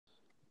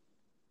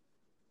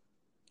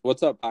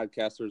What's up,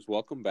 podcasters?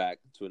 Welcome back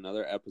to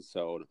another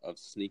episode of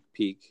Sneak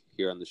Peek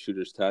here on the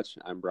Shooter's Touch.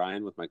 I'm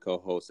Brian with my co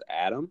host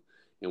Adam,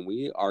 and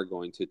we are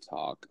going to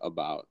talk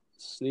about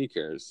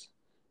sneakers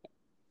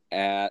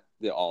at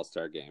the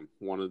All-Star Game,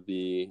 one of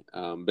the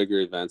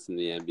bigger events in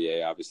the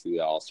NBA, obviously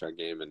the All-Star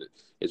Game, and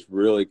it's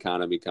really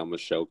kind of become a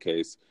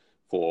showcase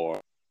for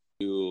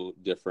new,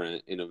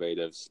 different,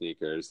 innovative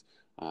sneakers.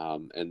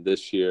 And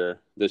this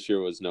year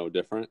was no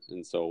different.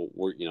 And so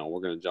we're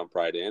going to jump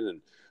right in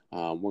and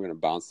we're going to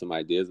bounce some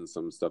ideas and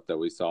some stuff that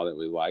we saw that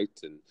we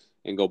liked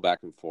and go back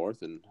and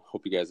forth. And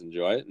hope you guys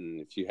enjoy it. And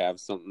if you have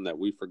something that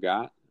we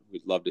forgot,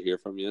 we'd love to hear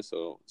from you.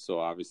 So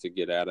obviously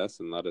get at us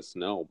and let us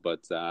know.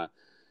 But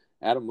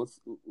Adam,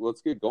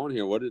 let's get going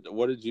here. What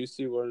did you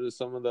see? What are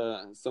some of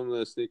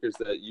the sneakers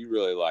that you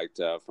really liked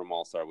from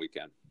All Star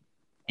Weekend?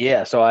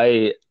 Yeah, so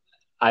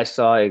I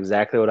saw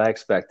exactly what I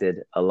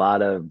expected. A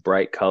lot of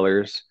bright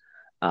colors.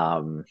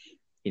 Um,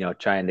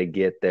 trying to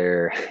get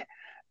their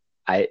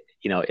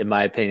in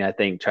my opinion, I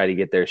think try to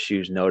get their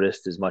shoes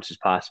noticed as much as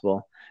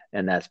possible.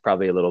 And that's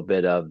probably a little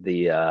bit of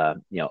the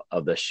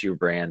shoe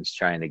brands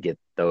trying to get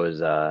those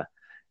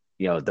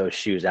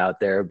shoes out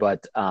there.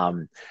 But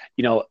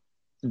you know,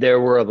 there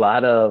were a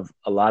lot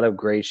of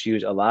great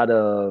shoes, a lot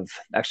of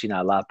actually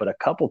not a lot, but a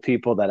couple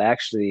people that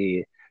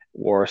actually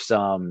wore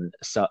some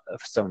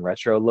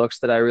retro looks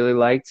that I really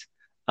liked.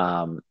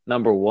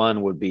 Number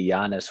one would be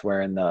Giannis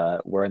wearing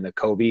the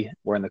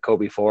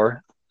Kobe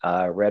 4,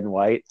 red and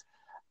white.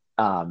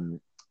 Um,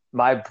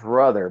 my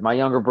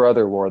younger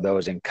brother wore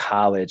those in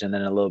college and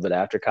then a little bit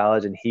after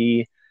college, and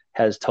he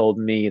has told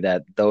me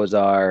that those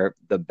are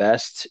the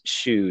best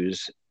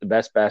shoes, the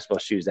best basketball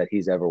shoes that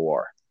he's ever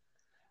wore.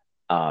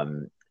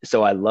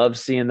 So I love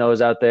seeing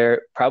those out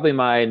there. Probably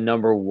my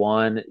number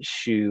one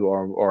shoe,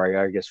 or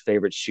I guess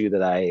favorite shoe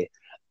that I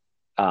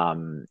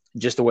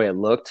just the way it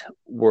looked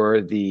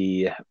were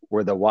the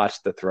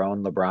Watch the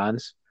Throne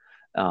LeBrons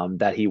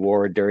that he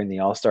wore during the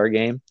All Star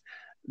game.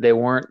 They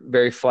weren't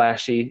very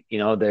flashy,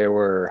 they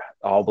were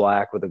all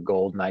black with a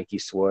gold Nike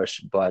swoosh,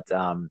 but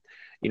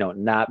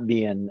not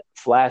being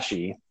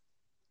flashy,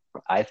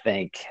 I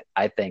think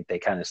they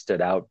kind of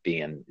stood out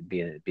being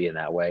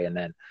that way. And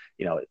then,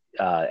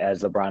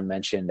 as LeBron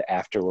mentioned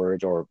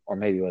afterwards, or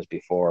maybe it was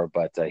before,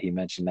 but he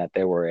mentioned that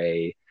they were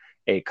a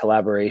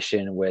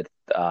collaboration with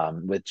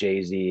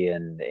Jay-Z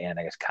and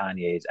I guess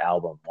Kanye's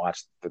album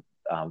Watch the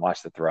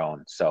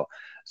Throne. So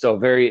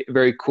very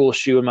very cool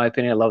shoe in my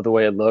opinion. I love the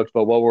way it looked.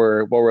 But what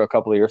were a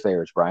couple of your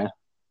favorites, Brian?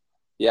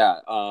 Yeah,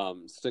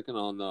 sticking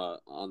on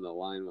the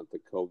line with the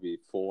Kobe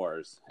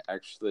fours.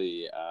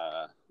 Actually,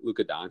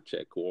 Luka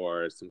Doncic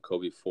wore some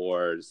Kobe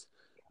fours.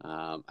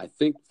 I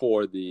think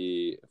for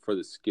the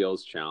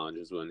skills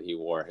challenges when he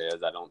wore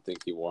his. I don't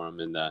think he wore them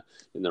in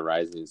the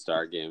Rising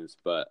Star games,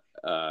 but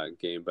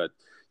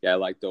yeah, I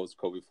like those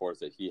Kobe fours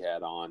that he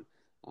had on.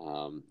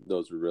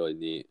 Those were really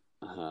neat.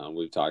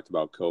 We've talked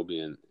about Kobe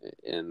and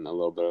a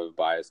little bit of a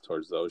bias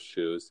towards those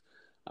shoes.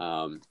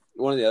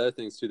 One of the other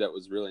things too that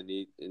was really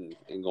neat in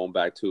going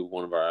back to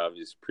one of our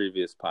obvious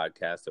previous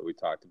podcasts that we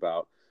talked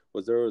about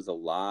was there was a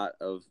lot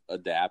of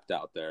adapt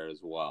out there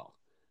as well.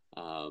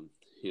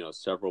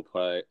 Several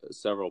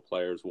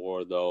players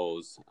wore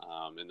those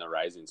in the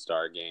Rising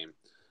Star game.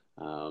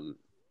 Um,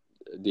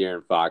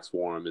 De'Aaron Fox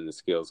wore them in the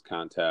skills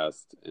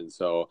contest, and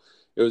so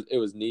it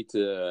was neat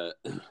to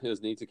it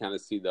was neat to kind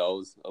of see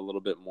those a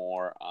little bit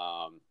more.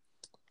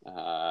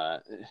 Uh,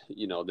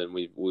 than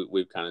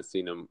we've kind of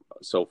seen them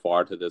so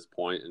far to this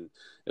point, and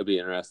it'll be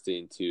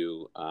interesting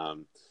to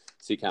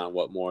see kind of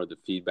what more of the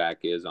feedback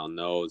is on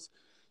those.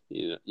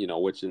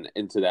 Which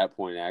and to that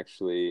point,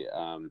 actually,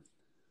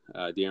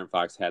 De'Aaron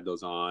Fox had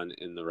those on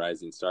in the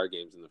Rising Star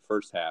games in the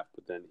first half,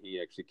 but then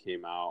he actually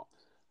came out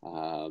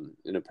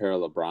in a pair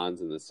of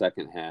LeBrons in the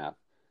second half.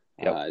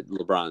 Yep. I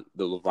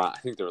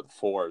think they were the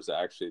fours,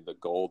 actually, the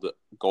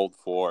gold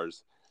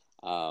fours,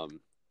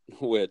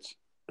 which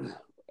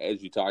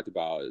as you talked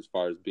about, as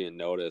far as being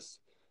noticed,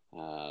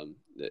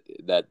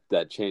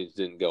 that change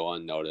didn't go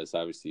unnoticed.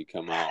 Obviously, you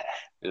come out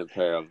in a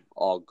pair of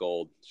all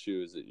gold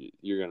shoes,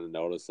 you're going to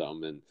notice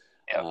them. And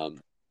Yep.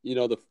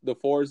 the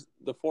fours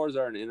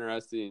are an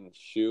interesting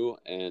shoe,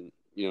 and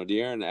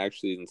De'Aaron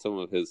actually in some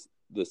of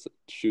the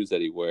shoes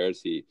that he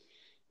wears, he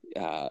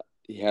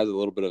has a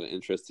little bit of an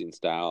interesting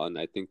style, and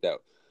I think that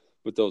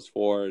with those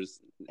fours,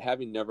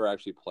 having never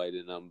actually played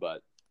in them,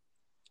 but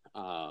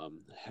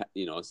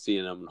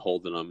seeing them and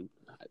holding them,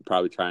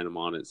 probably trying them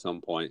on at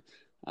some point.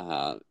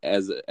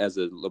 As a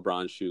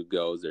LeBron shoe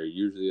goes, they're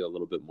usually a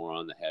little bit more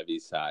on the heavy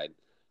side.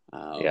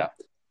 Um, Yeah.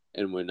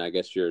 and when I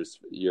guess you're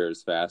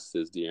as fast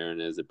as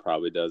De'Aaron is, it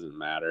probably doesn't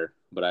matter.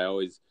 But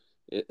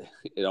it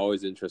it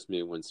always interests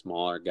me when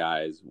smaller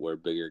guys wear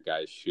bigger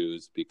guys'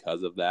 shoes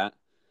because of that.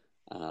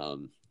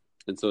 Um,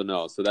 and so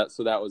no, so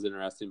that was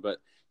interesting. But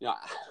you know,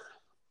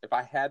 if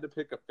I had to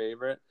pick a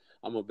favorite,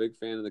 I'm a big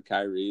fan of the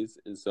Kyries,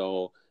 and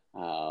so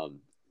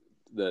um,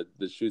 the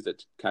shoes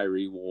that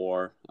Kyrie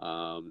wore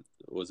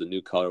was a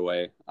new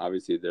colorway.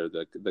 Obviously, they're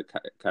the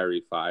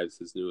Kyrie fives,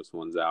 his newest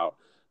ones out.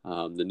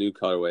 The new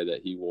colorway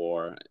that he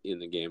wore in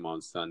the game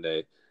on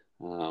Sunday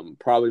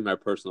Probably my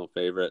personal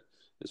favorite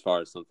as far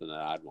as something that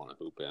I'd want to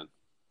hoop in.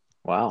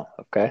 Wow.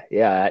 Okay.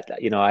 Yeah.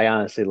 I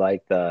honestly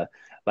like the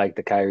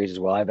Kyries as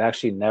well. I've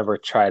actually never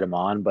tried them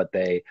on, but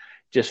they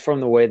just from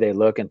the way they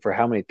look and for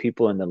how many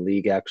people in the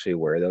league actually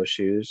wear those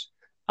shoes,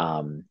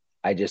 um,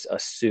 I just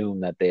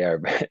assume that they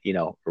are,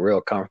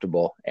 real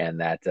comfortable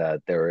and that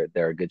they're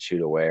a good shoe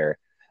to wear.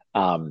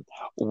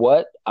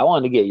 What I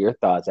wanted to get your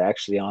thoughts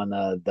actually on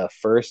the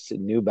first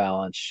New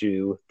Balance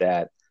shoe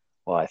that,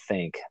 well, I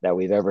think that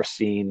we've ever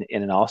seen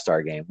in an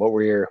All-Star game. What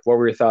were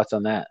your thoughts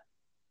on that?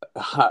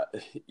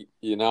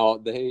 You know,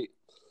 they're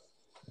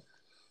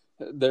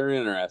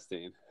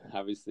interesting.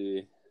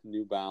 Obviously,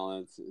 New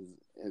Balance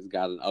has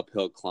got an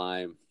uphill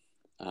climb,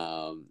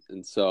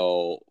 and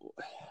so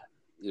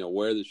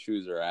where the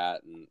shoes are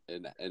at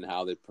and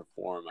how they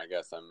perform. I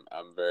guess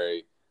I'm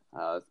very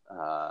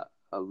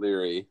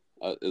leery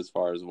as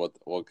far as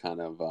what kind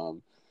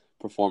of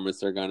performance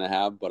they're going to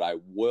have. But I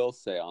will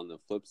say on the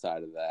flip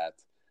side of that,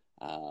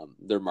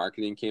 their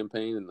marketing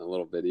campaign and the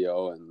little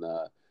video and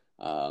the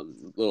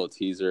little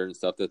teaser and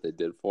stuff that they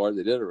did for it,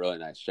 they did a really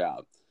nice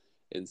job.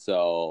 And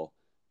so,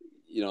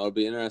 it'll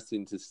be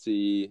interesting to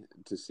see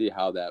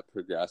how that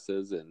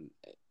progresses and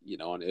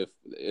and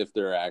if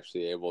they're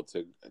actually able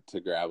to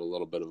grab a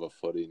little bit of a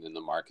footing in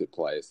the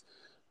marketplace.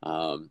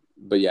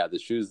 But yeah, the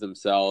shoes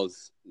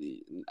themselves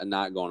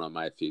not going on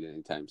my feet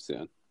anytime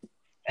soon.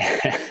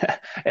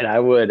 And I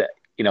would,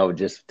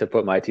 just to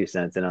put my 2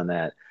 cents in on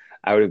that,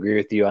 I would agree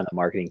with you on the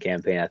marketing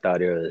campaign. I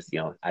thought it was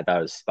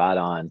spot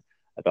on.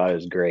 I thought it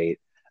was great.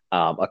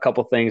 A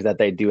couple things that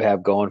they do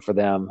have going for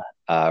them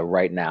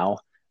right now,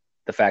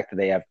 the fact that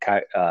they have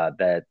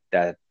that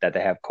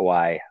they have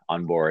Kawhi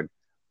on board,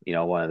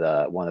 one of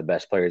the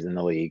best players in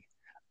the league.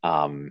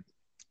 Um,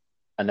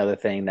 Another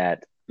thing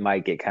that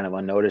might get kind of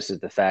unnoticed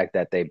is the fact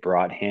that they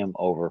brought him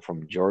over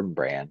from Jordan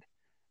Brand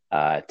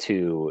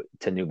to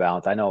New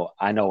Balance. I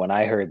know when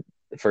I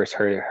first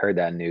heard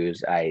that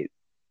news, I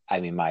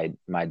mean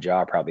my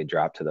jaw probably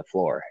dropped to the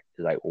floor.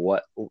 It's like,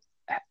 what?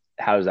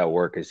 How does that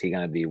work? Is he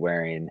going to be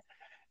wearing,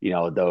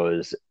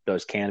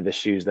 those canvas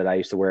shoes that I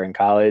used to wear in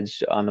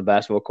college on the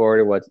basketball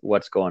court, or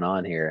what's going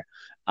on here?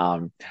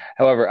 Um,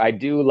 However, I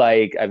do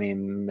like, I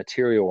mean,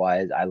 material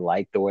wise, I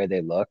like the way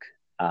they look.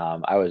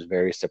 I was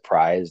very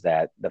surprised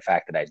that the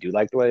fact that I do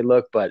like the way they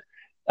look, but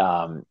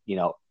um, you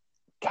know,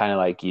 kind of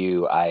like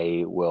you,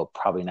 I will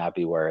probably not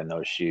be wearing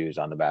those shoes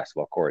on the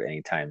basketball court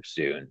anytime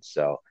soon.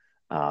 So,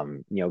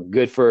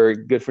 good for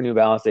New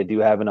Balance. They do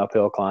have an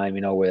uphill climb,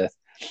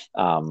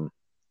 um,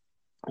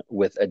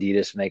 with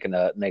Adidas making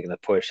a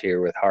push here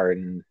with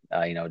Harden,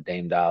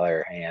 Dame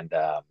Dollar, and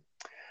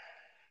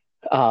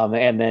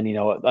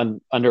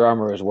then Under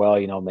Armour as well,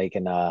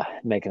 making a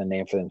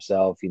name for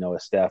themselves,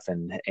 with Steph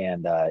and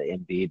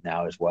Embiid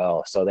now as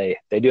well. So they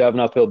do have an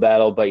uphill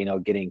battle, but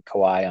getting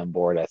Kawhi on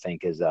board, I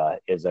think is a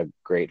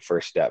great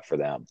first step for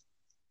them.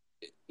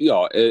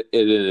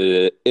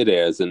 It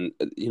is, and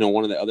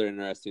one of the other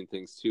interesting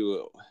things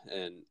too,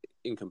 and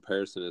in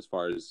comparison, as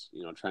far as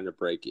trying to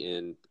break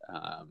in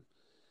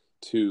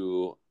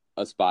to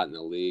a spot in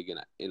the league,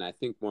 and I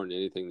think more than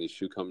anything, these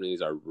shoe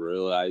companies are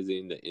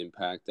realizing the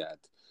impact that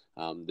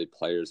the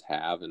players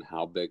have and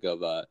how big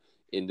of a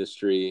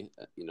industry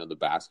the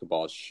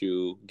basketball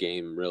shoe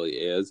game really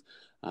is.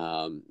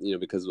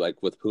 Because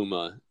like with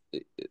Puma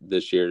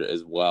this year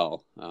as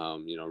well,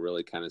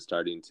 really kind of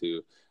starting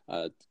to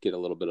get a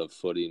little bit of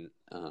footing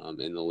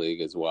in the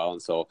league as well.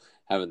 And so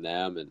having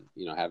them and,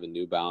 having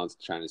New Balance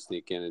trying to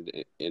sneak in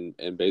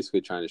and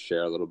basically trying to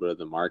share a little bit of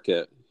the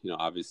market,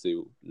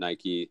 obviously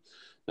Nike's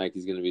going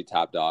to be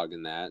top dog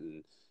in that.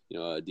 And,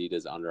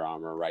 Adidas, Under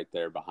Armour right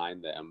there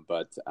behind them.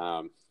 But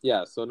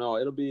yeah, so no,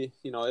 it'll be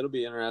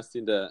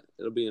interesting to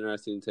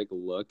take a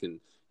look and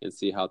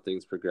see how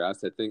things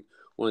progress. I think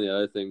one of the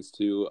other things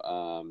too,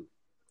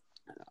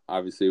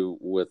 obviously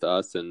with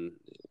us and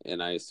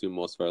I assume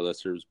most of our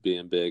listeners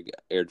being big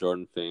Air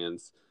Jordan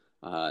fans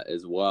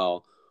as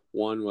well.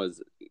 One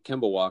was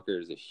Kemba Walker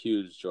is a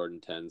huge Jordan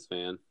 10s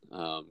fan,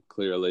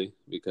 clearly,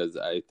 because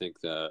I think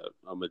a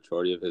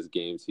majority of his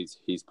games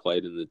he's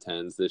played in the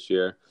 10s this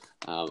year.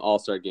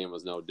 All-Star game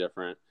was no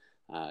different.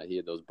 He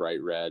had those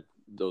bright red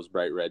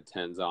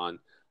 10s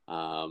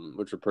on,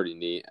 which were pretty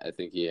neat. I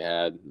think he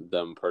had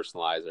them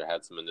personalized or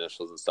had some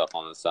initials and stuff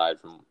on the side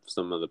from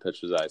some of the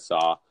pictures I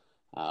saw.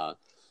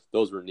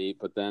 Those were neat,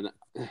 but then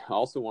I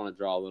also want to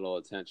draw a little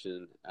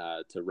attention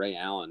to Ray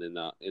Allen in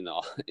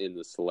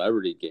the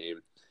celebrity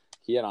game.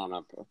 He had on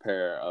a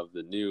pair of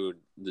the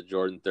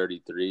Jordan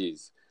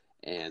 33s,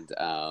 and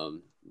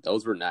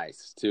those were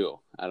nice too.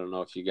 I don't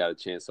know if you got a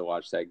chance to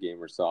watch that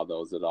game or saw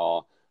those at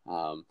all,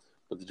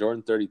 but the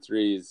Jordan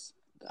 33s,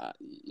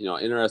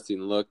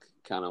 interesting look,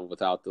 kind of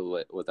without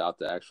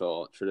the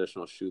actual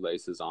traditional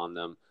shoelaces on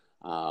them.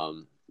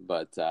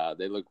 But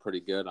they look pretty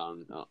good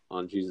on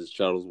Jesus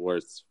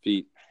Shuttlesworth's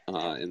feet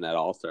in that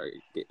All-Star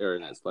or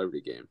in that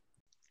celebrity game.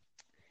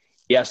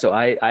 Yeah, so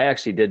I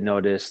actually did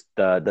notice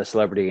the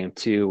celebrity game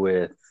too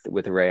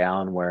with Ray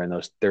Allen wearing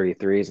those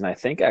 33s, and I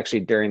think actually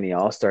during the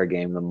All-Star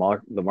game,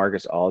 the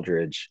Marcus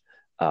Aldridge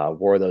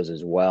wore those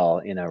as well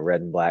in a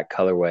red and black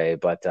colorway.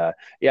 But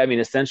yeah, I mean,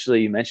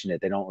 essentially, you mentioned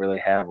it. They don't really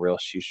have real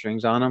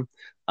shoestrings on them.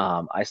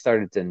 I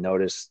started to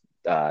notice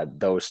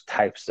those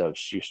types of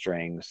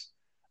shoestrings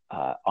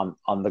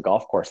on the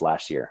golf course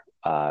last year,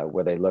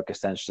 where they look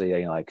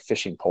essentially, like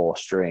fishing pole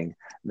string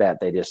that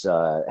they just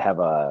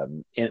have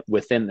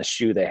within the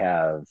shoe. They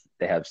have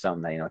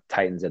something that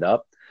tightens it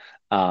up,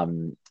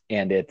 and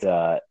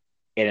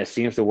it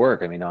seems to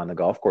work. I mean, on the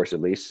golf course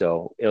at least.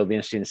 So it'll be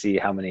interesting to see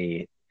how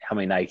many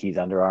Nikes,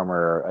 Under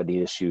Armour, or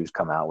Adidas shoes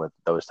come out with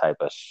those type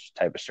of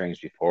strings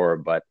before.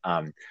 But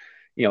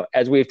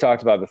as we've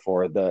talked about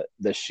before, the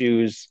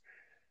shoes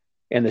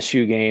and the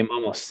shoe game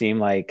almost seem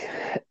like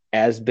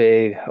as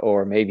big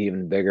or maybe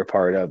even bigger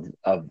part of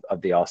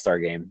the All-Star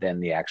game than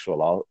the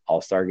actual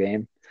All-Star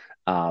game.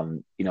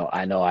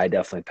 I know I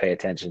definitely pay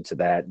attention to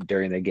that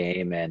during the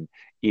game, and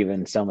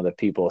even some of the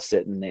people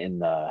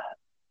sitting I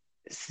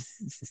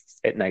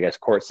guess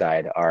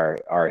courtside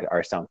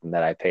are something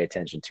that I pay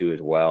attention to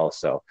as well.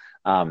 So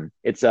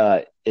it's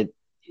a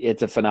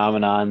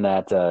phenomenon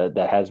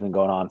that has been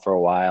going on for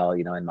a while.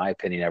 In my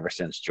opinion, ever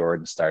since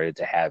Jordan started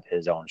to have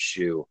his own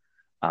shoe.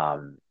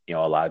 A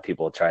lot of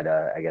people try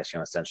to, I guess,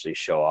 essentially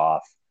show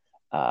off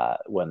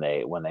when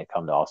they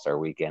come to All-Star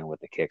weekend with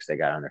the kicks they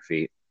got on their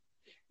feet.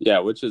 Yeah,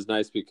 which is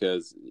nice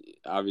because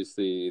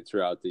obviously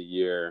throughout the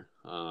year,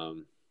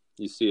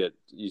 you see it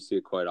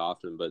quite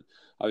often, but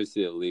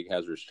obviously the league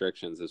has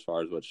restrictions as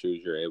far as what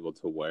shoes you're able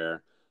to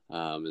wear,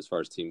 as far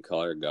as team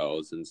color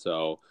goes. And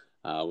so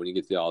when you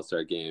get to the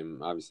All-Star game,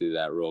 obviously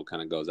that rule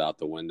kind of goes out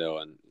the window,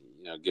 and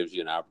gives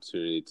you an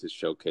opportunity to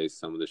showcase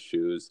some of the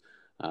shoes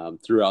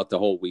throughout the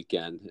whole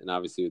weekend. And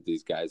obviously with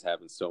these guys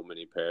having so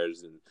many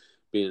pairs and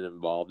being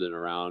involved and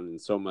around and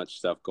so much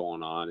stuff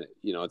going on,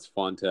 it's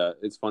fun to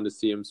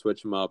see them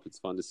switch them up. It's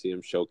fun to see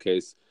them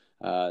showcase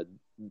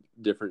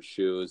different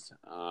shoes.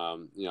 I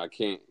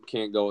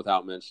can't go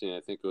without mentioning,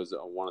 I think it was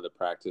one of the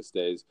practice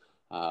days,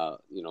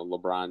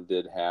 LeBron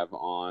did have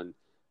on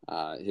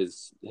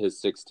his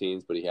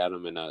 16s, but he had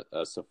them in a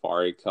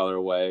safari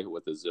colorway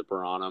with a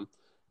zipper on them,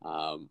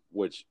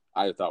 which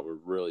I thought were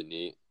really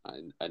neat.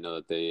 I know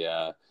that they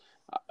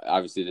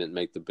obviously didn't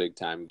make the big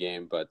time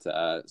game, but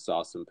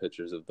saw some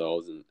pictures of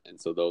those,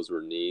 and so those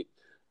were neat.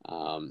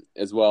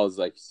 As well as,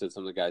 like you said,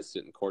 some of the guys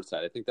sitting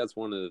courtside. I think that's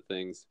one of the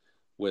things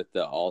with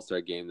the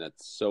All-Star game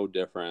that's so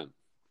different.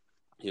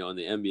 In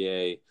the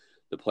NBA,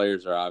 the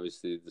players are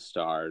obviously the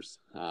stars,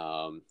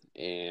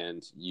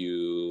 and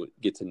you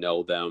get to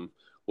know them,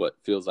 what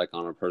feels like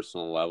on a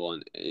personal level,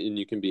 and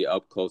you can be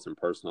up close and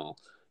personal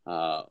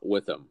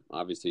with them.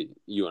 Obviously,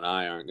 you and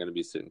I aren't going to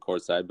be sitting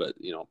courtside, but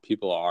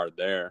people are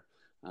there,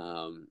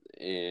 and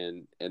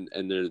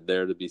they're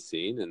there to be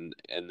seen,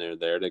 and they're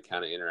there to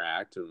kind of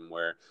interact, and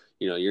where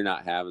you're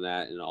not having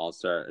that in a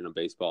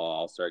baseball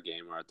All-Star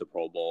game or at the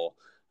Pro Bowl.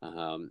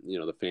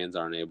 The fans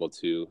aren't able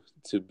to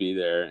be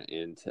there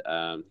and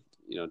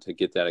to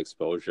get that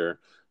exposure,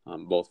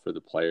 both for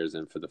the players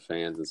and for the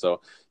fans. And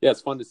so, yeah,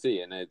 it's fun to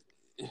see, and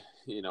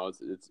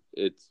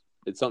it's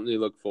something to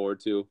look forward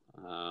to.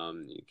 I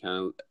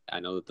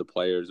know that the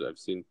players, I've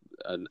seen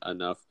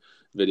enough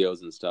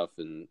videos and stuff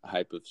and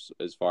hype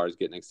as far as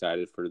getting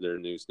excited for their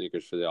new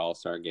sneakers for the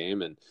All-Star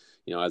game. And,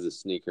 as a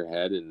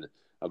sneakerhead and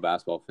a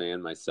basketball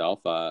fan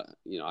myself, I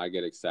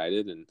get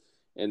excited.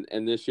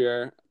 And this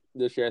year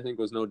I think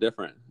was no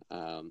different.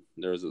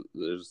 There's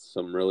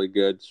some really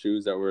good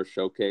shoes that were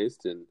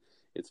showcased, and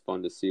it's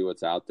fun to see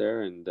what's out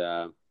there. And,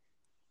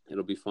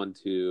 it'll be fun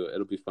to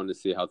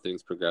see how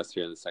things progress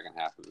here in the second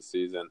half of the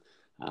season.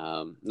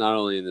 Not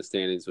only in the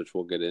standings, which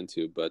we'll get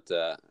into, but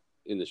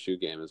in the shoe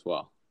game as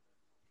well.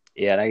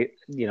 Yeah, and I,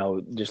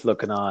 just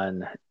looking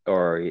on,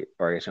 or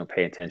I guess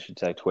pay attention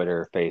to like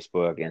Twitter,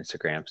 Facebook,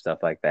 Instagram, stuff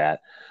like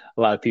that.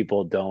 A lot of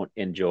people don't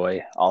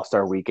enjoy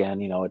All-Star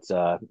Weekend. It's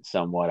a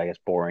somewhat, I guess,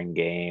 boring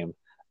game.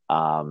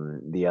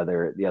 The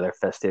other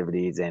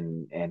festivities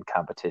and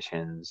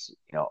competitions,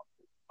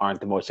 aren't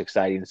the most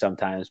exciting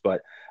sometimes,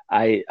 but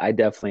I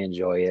definitely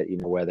enjoy it.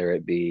 Whether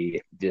it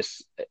be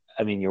just,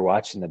 I mean, you're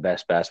watching the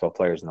best basketball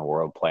players in the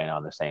world playing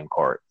on the same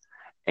court,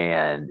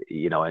 and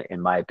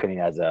in my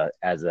opinion,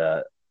 as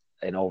an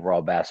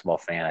overall basketball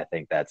fan, I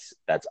think that's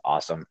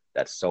awesome.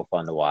 That's so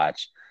fun to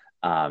watch.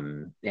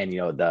 And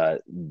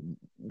the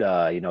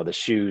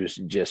shoes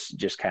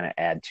just kind of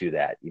add to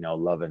that.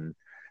 Loving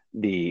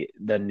the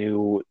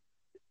new,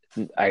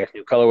 I guess,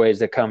 new colorways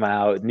that come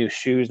out, new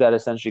shoes that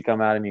essentially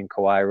come out. I mean,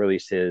 Kawhi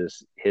released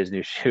his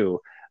new shoe,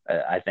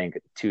 I think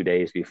 2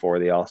 days before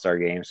the All-Star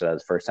game, so that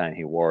was the first time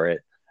he wore it.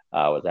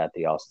 Was at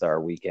the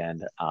All-Star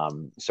weekend.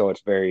 So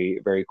it's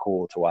very, very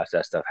cool to watch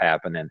that stuff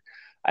happen. And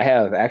I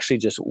have actually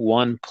just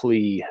one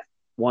plea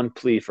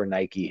for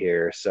Nike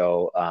here.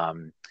 So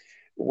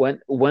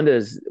when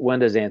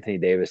does Anthony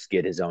Davis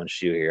get his own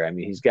shoe here? I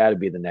mean, he's got to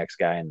be the next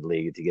guy in the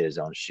league to get his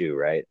own shoe,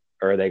 right?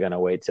 Or are they going to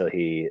wait till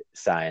he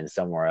signs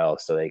somewhere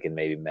else so they can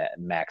maybe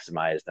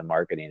maximize the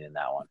marketing in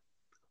that one?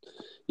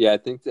 Yeah, I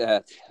think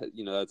that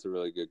that's a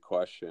really good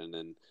question,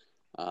 and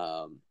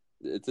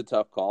it's a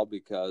tough call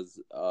because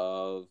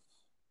of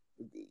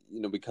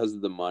because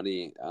of the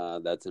money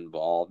that's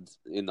involved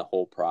in the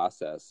whole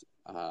process,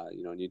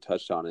 and you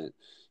touched on it,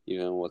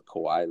 even with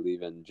Kawhi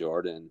leaving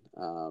Jordan,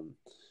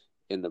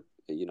 in the,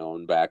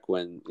 and back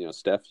when,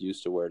 Steph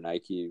used to wear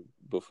Nike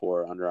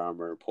before Under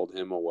Armour pulled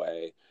him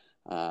away,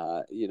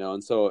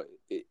 and so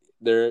it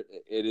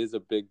is a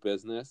big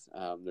business.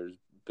 There's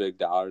big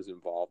dollars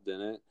involved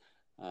in it.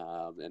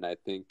 And I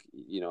think,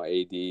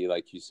 AD,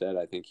 like you said,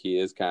 I think he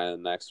is kind of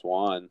the next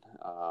one.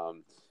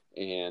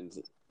 And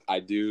I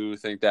do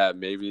think that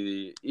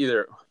maybe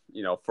either,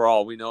 for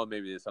all we know,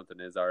 maybe something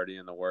is already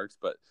in the works,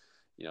 but,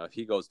 if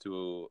he goes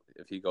to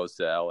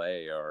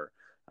LA, or,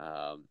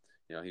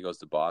 he goes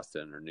to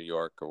Boston or New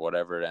York or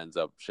whatever it ends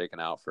up shaking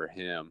out for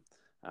him,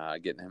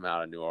 getting him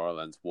out of New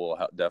Orleans will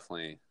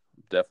definitely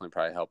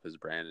probably help his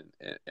brand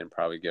and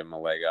probably give him a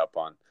leg up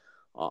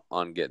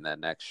on getting that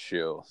next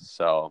shoe.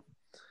 So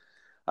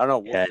I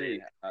don't know. We'll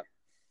see.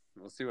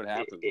 We'll see what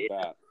happens with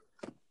that.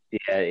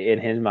 Yeah, in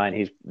his mind,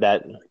 he's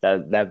that's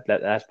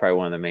probably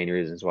one of the main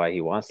reasons why he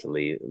wants to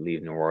leave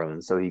New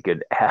Orleans, so he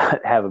could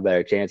have a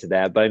better chance of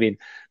that. But I mean,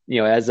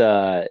 as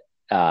a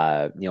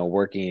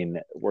working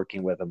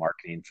with a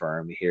marketing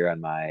firm here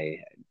in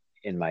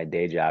my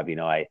day job,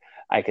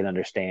 I can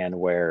understand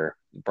where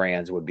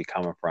brands would be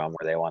coming from,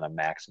 where they want to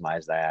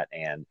maximize that,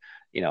 and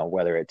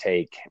whether it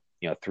take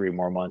 3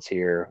 more months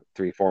here,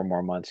 4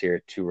 more months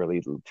here to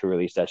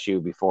release that shoe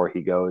before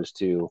he goes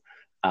to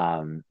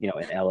in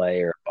LA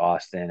or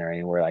Boston or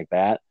anywhere like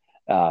that.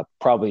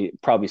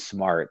 Probably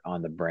smart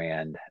on the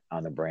brand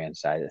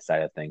side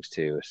of things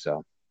too.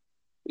 So,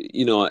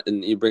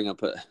 and you bring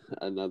up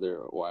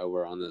another, while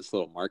we're on this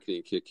little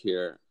marketing kick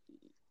here,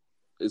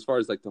 as far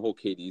as like the whole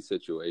KD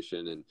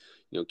situation and,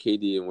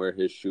 KD and where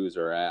his shoes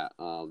are at,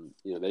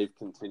 they've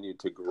continued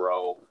to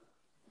grow,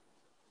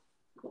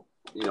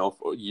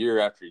 year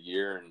after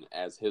year. And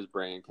as his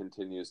brand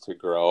continues to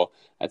grow,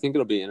 I think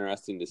it'll be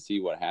interesting to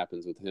see what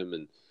happens with him.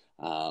 And,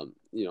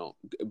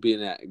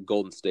 being at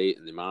Golden State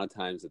and the amount of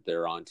times that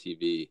they're on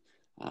TV,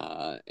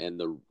 and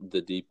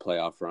the deep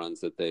playoff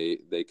runs that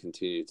they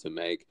continue to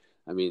make.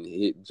 I mean,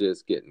 he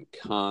just getting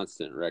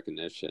constant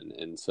recognition.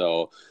 And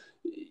so,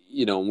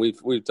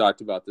 we've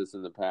talked about this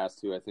in the past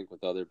too, I think,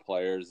 with other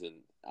players, and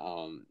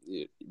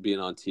being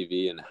on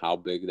TV and how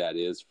big that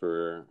is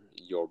for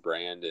your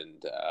brand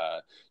and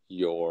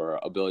your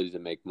ability to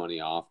make money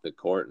off the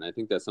court. And I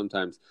think that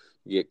sometimes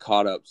you get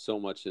caught up so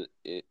much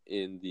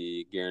in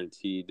the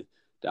guaranteed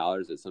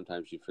dollars that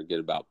sometimes you forget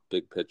about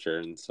big picture.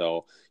 And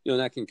so,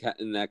 that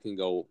can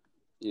go,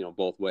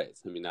 both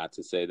ways. I mean, not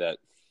to say that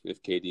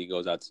if KD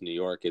goes out to New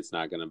York, it's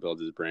not going to build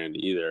his brand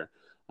either.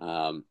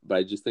 But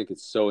I just think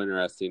it's so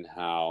interesting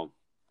how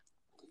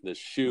the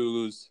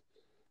shoes,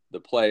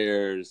 the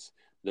players,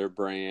 their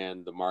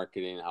brand, the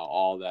marketing, how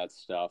all that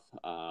stuff,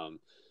 in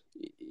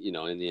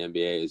the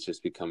NBA is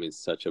just becoming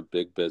such a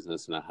big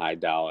business and a high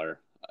dollar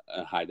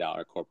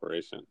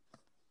corporation.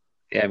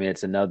 Yeah, I mean,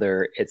 it's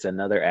another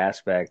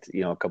aspect,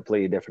 a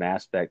completely different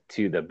aspect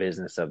to the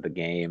business of the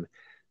game,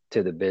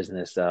 to the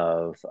business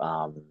of,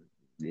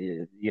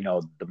 the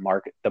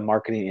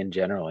marketing in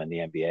general in the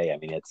NBA. I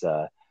mean,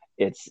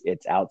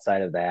 it's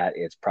outside of that.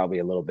 It's probably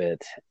a little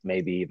bit,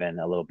 maybe even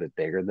a little bit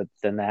bigger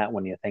than that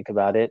when you think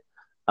about it.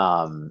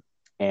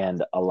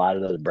 And a lot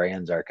of those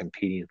brands are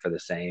competing for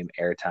the same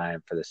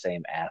airtime, for the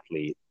same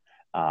athlete.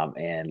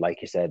 And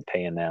like you said,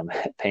 paying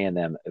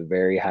them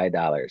very high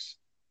dollars.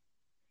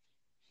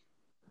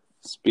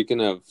 Speaking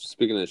of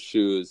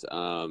shoes,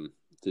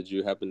 did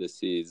you happen to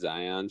see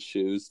Zion's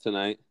shoes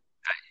tonight?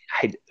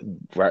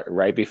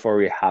 Right before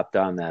we hopped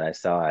on that, I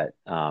saw it.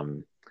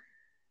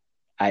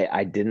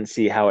 I didn't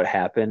see how it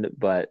happened,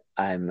 but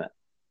I'm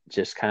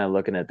just kind of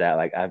looking at that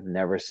like I've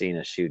never seen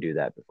a shoe do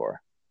that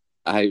before.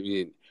 I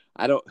mean,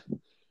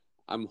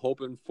 I'm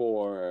hoping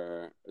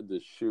for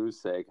the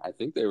shoe's sake. I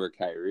think they were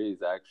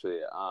Kyrie's actually.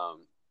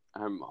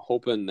 I'm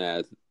hoping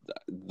that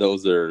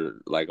those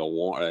are like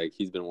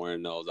he's been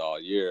wearing those all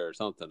year or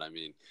something. I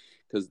mean,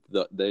 because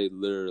they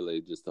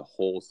literally just the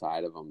whole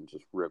side of them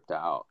just ripped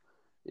out.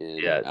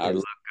 And yeah, they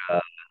look.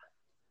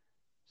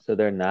 So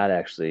they're not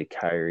actually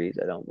Kyrie's,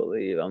 I don't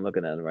believe. I'm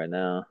looking at them right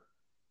now.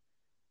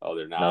 Oh,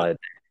 they're not. No,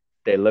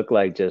 they look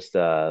like just.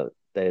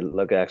 They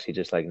look actually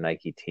just like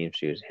Nike team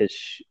shoes.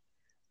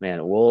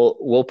 Man,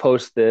 we'll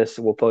post this.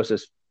 We'll post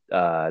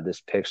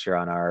this picture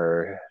on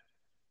our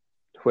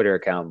Twitter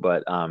account,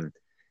 but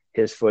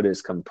his foot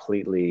is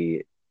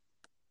completely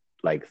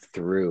like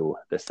through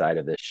the side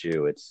of this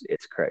shoe. It's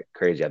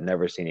crazy. I've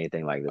never seen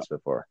anything like this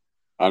before.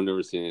 I've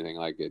never seen anything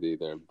like it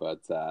either.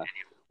 But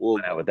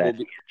with that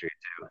injury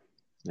too,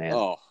 man.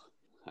 Oh,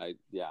 I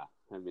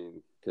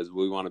mean, because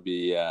we want to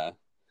be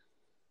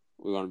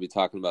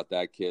talking about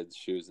that kid's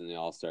shoes in the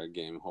All-Star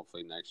game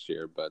hopefully next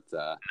year. But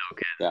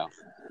yeah,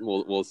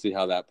 we'll see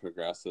how that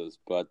progresses.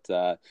 But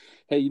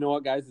hey, you know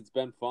what, guys? It's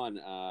been fun.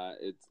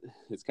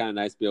 It's kind of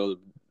nice to be able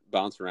to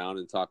bounce around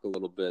and talk a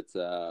little bit,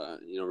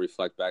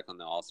 reflect back on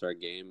the All-Star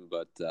game,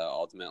 but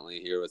ultimately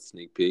here with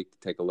Sneak Peek,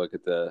 take a look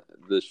at the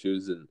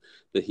shoes and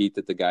the heat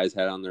that the guys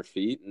had on their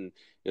feet. And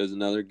it was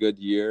another good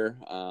year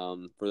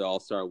for the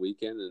All-Star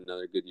weekend, and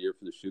another good year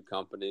for the shoe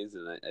companies.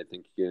 And I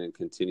think you're going to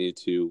continue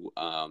to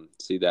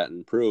see that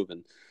improve.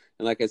 And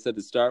like I said,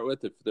 to start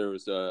with, if there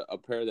was a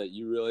pair that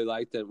you really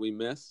liked that we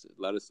missed,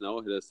 let us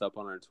know. Hit us up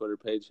on our Twitter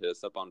page. Hit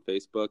us up on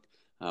Facebook.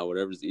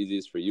 Whatever's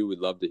easiest for you, we'd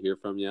love to hear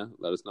from you.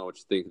 Let us know what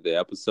you think of the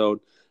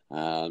episode.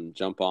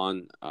 Jump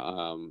on,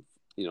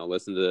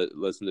 listen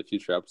to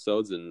future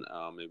episodes, and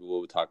maybe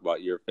we'll talk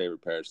about your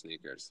favorite pair of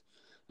sneakers.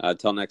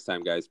 Till next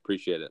time, guys.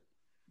 Appreciate it.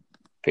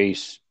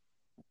 Peace.